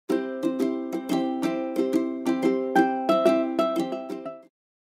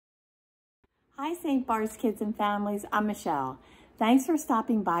Hi, St. Bart's kids and families. I'm Michelle. Thanks for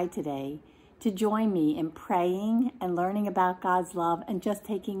stopping by today to join me in praying and learning about God's love and just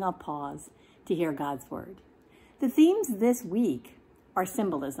taking a pause to hear God's word. The themes this week are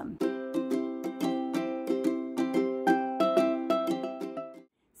symbolism.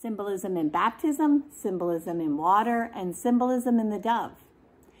 Symbolism in baptism, symbolism in water, and symbolism in the dove.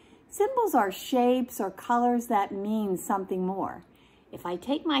 Symbols are shapes or colors that mean something more. If I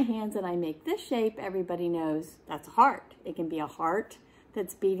take my hands and I make this shape, everybody knows that's a heart. It can be a heart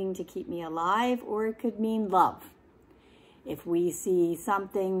that's beating to keep me alive, or it could mean love. If we see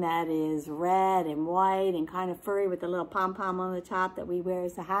something that is red and white and kind of furry with a little pom-pom on the top that we wear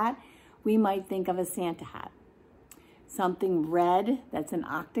as a hat, we might think of a Santa hat. Something red that's an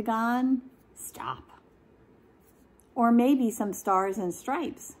octagon, stop. Or maybe some stars and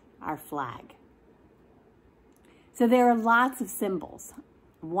stripes, our flag. So there are lots of symbols.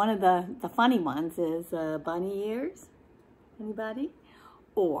 One of the funny ones is bunny ears. Anybody?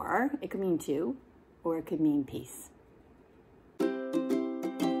 Or it could mean two, or it could mean peace.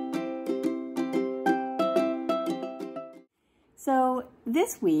 So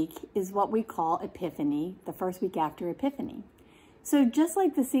this week is what we call Epiphany, the first week after Epiphany. So just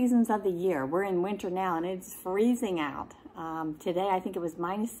like the seasons of the year, we're in winter now and it's freezing out. Today I think it was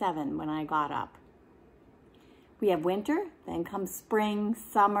 -7 when I got up. We have winter, then comes spring,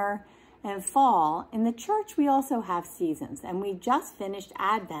 summer, and fall. In the church, we also have seasons, and we just finished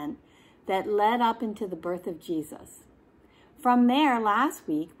Advent that led up into the birth of Jesus. From there, last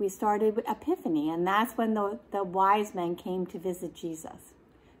week, we started with Epiphany, and that's when the wise men came to visit Jesus.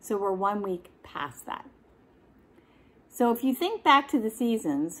 So we're 1 week past that. So if you think back to the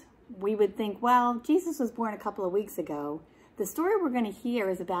seasons, we would think, well, Jesus was born a couple of weeks ago. The story we're going to hear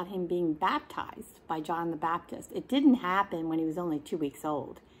is about him being baptized by John the Baptist. It didn't happen when he was only 2 weeks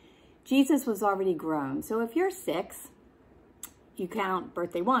old. Jesus was already grown. So if you're 6, you count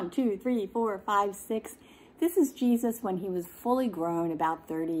birthday 1, 2, 3, 4, 5, 6. This is Jesus when he was fully grown, about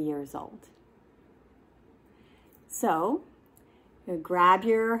 30 years old. So grab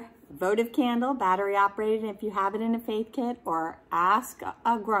your votive candle, battery operated if you have it in a faith kit, or ask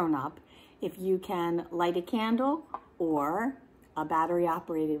a grown-up if you can light a candle or a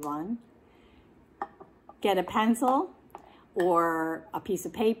battery-operated one. Get a pencil or a piece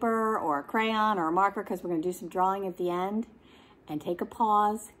of paper or a crayon or a marker, because we're going to do some drawing at the end. And take a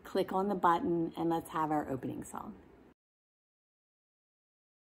pause, click on the button, and let's have our opening song.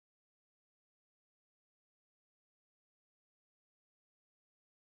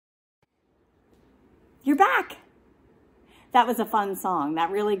 You're back! That was a fun song.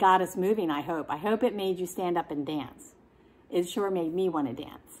 That really got us moving, I hope. I hope it made you stand up and dance. It sure made me want to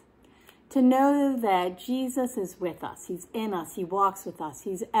dance. To know that Jesus is with us. He's in us. He walks with us.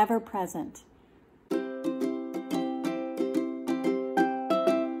 He's ever present.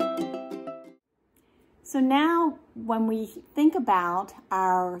 So now when we think about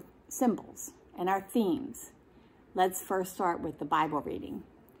our symbols and our themes, let's first start with the Bible reading.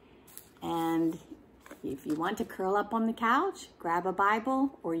 And if you want to curl up on the couch, grab a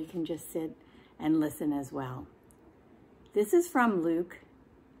Bible, or you can just sit and listen as well. This is from Luke.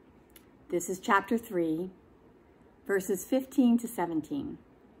 This is chapter 3, verses 15 to 17.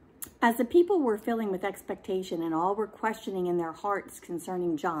 As the people were filling with expectation and all were questioning in their hearts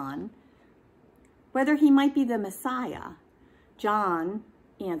concerning John, whether he might be the Messiah, John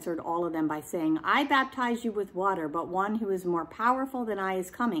answered all of them by saying, I baptize you with water, but one who is more powerful than I is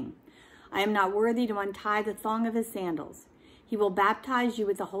coming. I am not worthy to untie the thong of his sandals. He will baptize you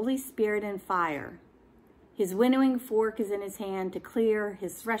with the Holy Spirit and fire. His winnowing fork is in his hand to clear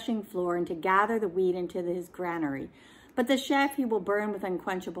his threshing floor and to gather the wheat into his granary. But the chaff he will burn with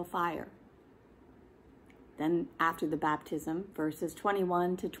unquenchable fire. Then after the baptism, verses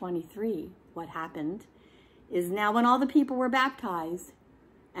 21 to 23, what happened is, now when all the people were baptized,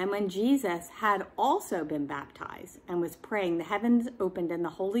 and when Jesus had also been baptized and was praying, the heavens opened and the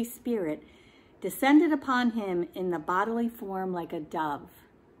Holy Spirit descended upon him in the bodily form like a dove.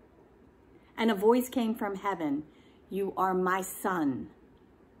 And a voice came from heaven, you are my Son,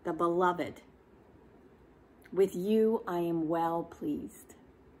 the beloved. With you I am well pleased.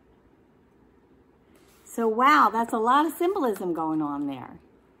 So wow, that's a lot of symbolism going on there.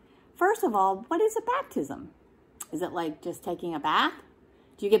 First of all, what is a baptism? Is it like just taking a bath?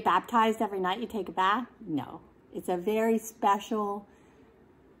 Do you get baptized every night you take a bath? No. It's a very special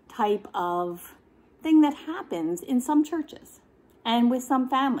type of thing that happens in some churches and with some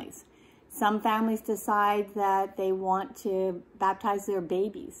families. Some families decide that they want to baptize their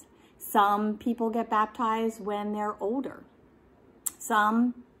babies. Some people get baptized when they're older.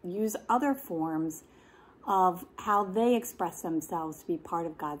 Some use other forms of how they express themselves to be part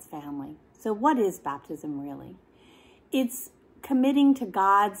of God's family. So what is baptism really? It's committing to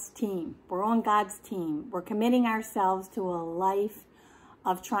God's team. We're on God's team. We're committing ourselves to a life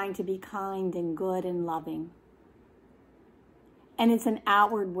of trying to be kind and good and loving. And it's an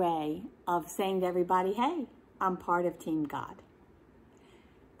outward way of saying to everybody, hey, I'm part of Team God.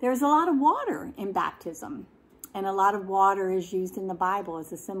 There's a lot of water in baptism, and a lot of water is used in the Bible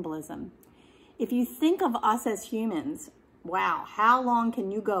as a symbolism. If you think of us as humans, wow, how long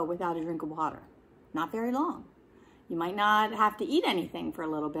can you go without a drink of water? Not very long. You might not have to eat anything for a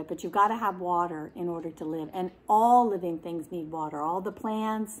little bit, but you've got to have water in order to live. And all living things need water. All the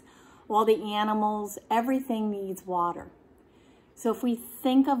plants, all the animals, everything needs water. So if we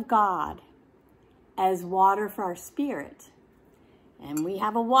think of God as water for our spirit, and we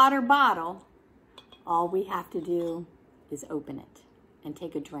have a water bottle, all we have to do is open it and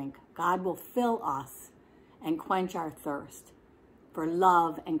take a drink. God will fill us and quench our thirst for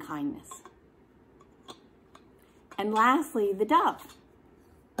love and kindness. And lastly, the dove.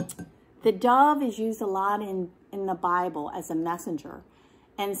 The dove is used a lot in the Bible as a messenger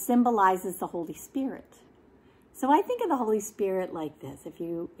and symbolizes the Holy Spirit. So I think of the Holy Spirit like this. If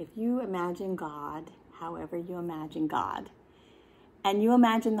you imagine God, however you imagine God, and you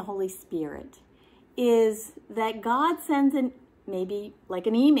imagine the Holy Spirit, is that God sends maybe like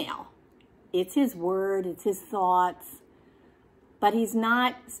an email. It's his word, it's his thoughts, but he's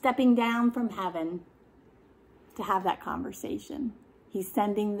not stepping down from heaven to have that conversation. He's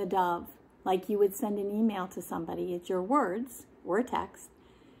sending the dove, like you would send an email to somebody. It's your words or a text,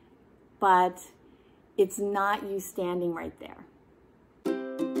 but it's not you standing right there.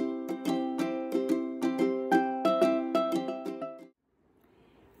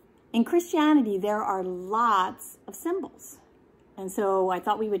 In Christianity, there are lots of symbols. And so I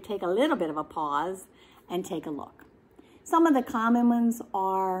thought we would take a little bit of a pause and take a look. Some of the common ones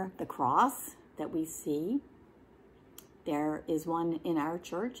are the cross that we see. There is one in our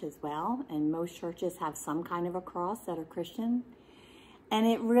church as well, and most churches have some kind of a cross that are Christian. And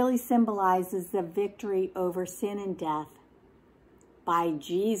it really symbolizes the victory over sin and death by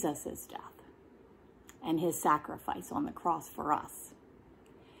Jesus' death and his sacrifice on the cross for us.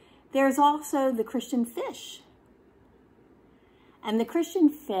 There's also the Christian fish. And the Christian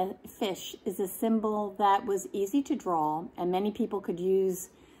fish is a symbol that was easy to draw, and many people could use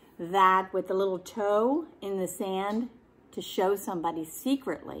that with a little toe in the sand to show somebody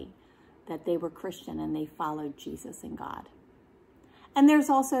secretly that they were Christian and they followed Jesus and God. And there's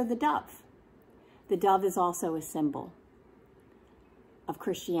also the dove. The dove is also a symbol of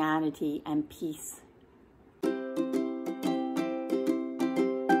Christianity and peace.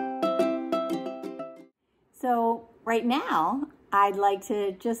 So right now, I'd like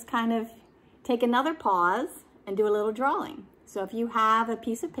to just kind of take another pause and do a little drawing. So if you have a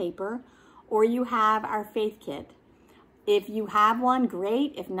piece of paper or you have our faith kit, if you have one,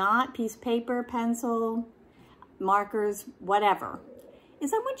 great. If not, piece of paper, pencil, markers, whatever,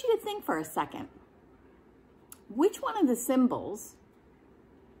 is I want you to think for a second. Which one of the symbols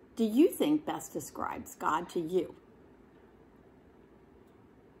do you think best describes God to you?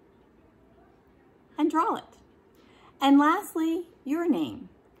 And draw it. And lastly, your name.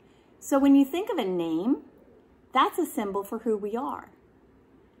 So when you think of a name, that's a symbol for who we are.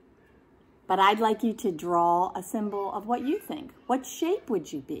 But I'd like you to draw a symbol of what you think. What shape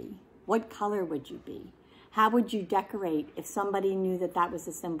would you be? What color would you be? How would you decorate if somebody knew that that was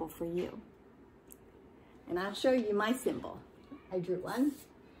a symbol for you? And I'll show you my symbol. I drew one.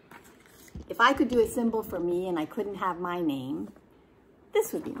 If I could do a symbol for me and I couldn't have my name,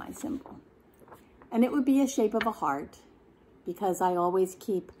 this would be my symbol. And it would be a shape of a heart, because I always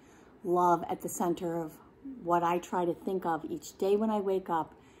keep love at the center of what I try to think of each day when I wake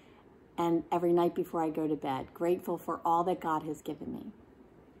up and every night before I go to bed, grateful for all that God has given me.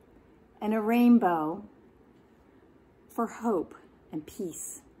 And a rainbow for hope and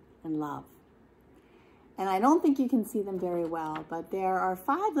peace and love. And I don't think you can see them very well, but there are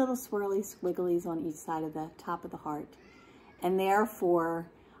 5 little swirly squigglies on each side of the top of the heart. And therefore,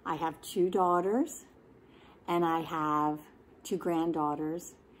 I have 2 daughters, and I have 2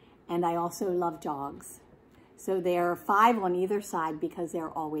 granddaughters, and I also love dogs. So there are 5 on either side because they're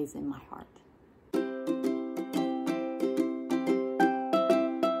always in my heart.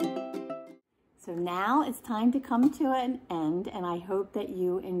 So now it's time to come to an end, and I hope that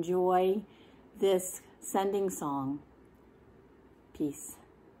you enjoy this sending song. Peace.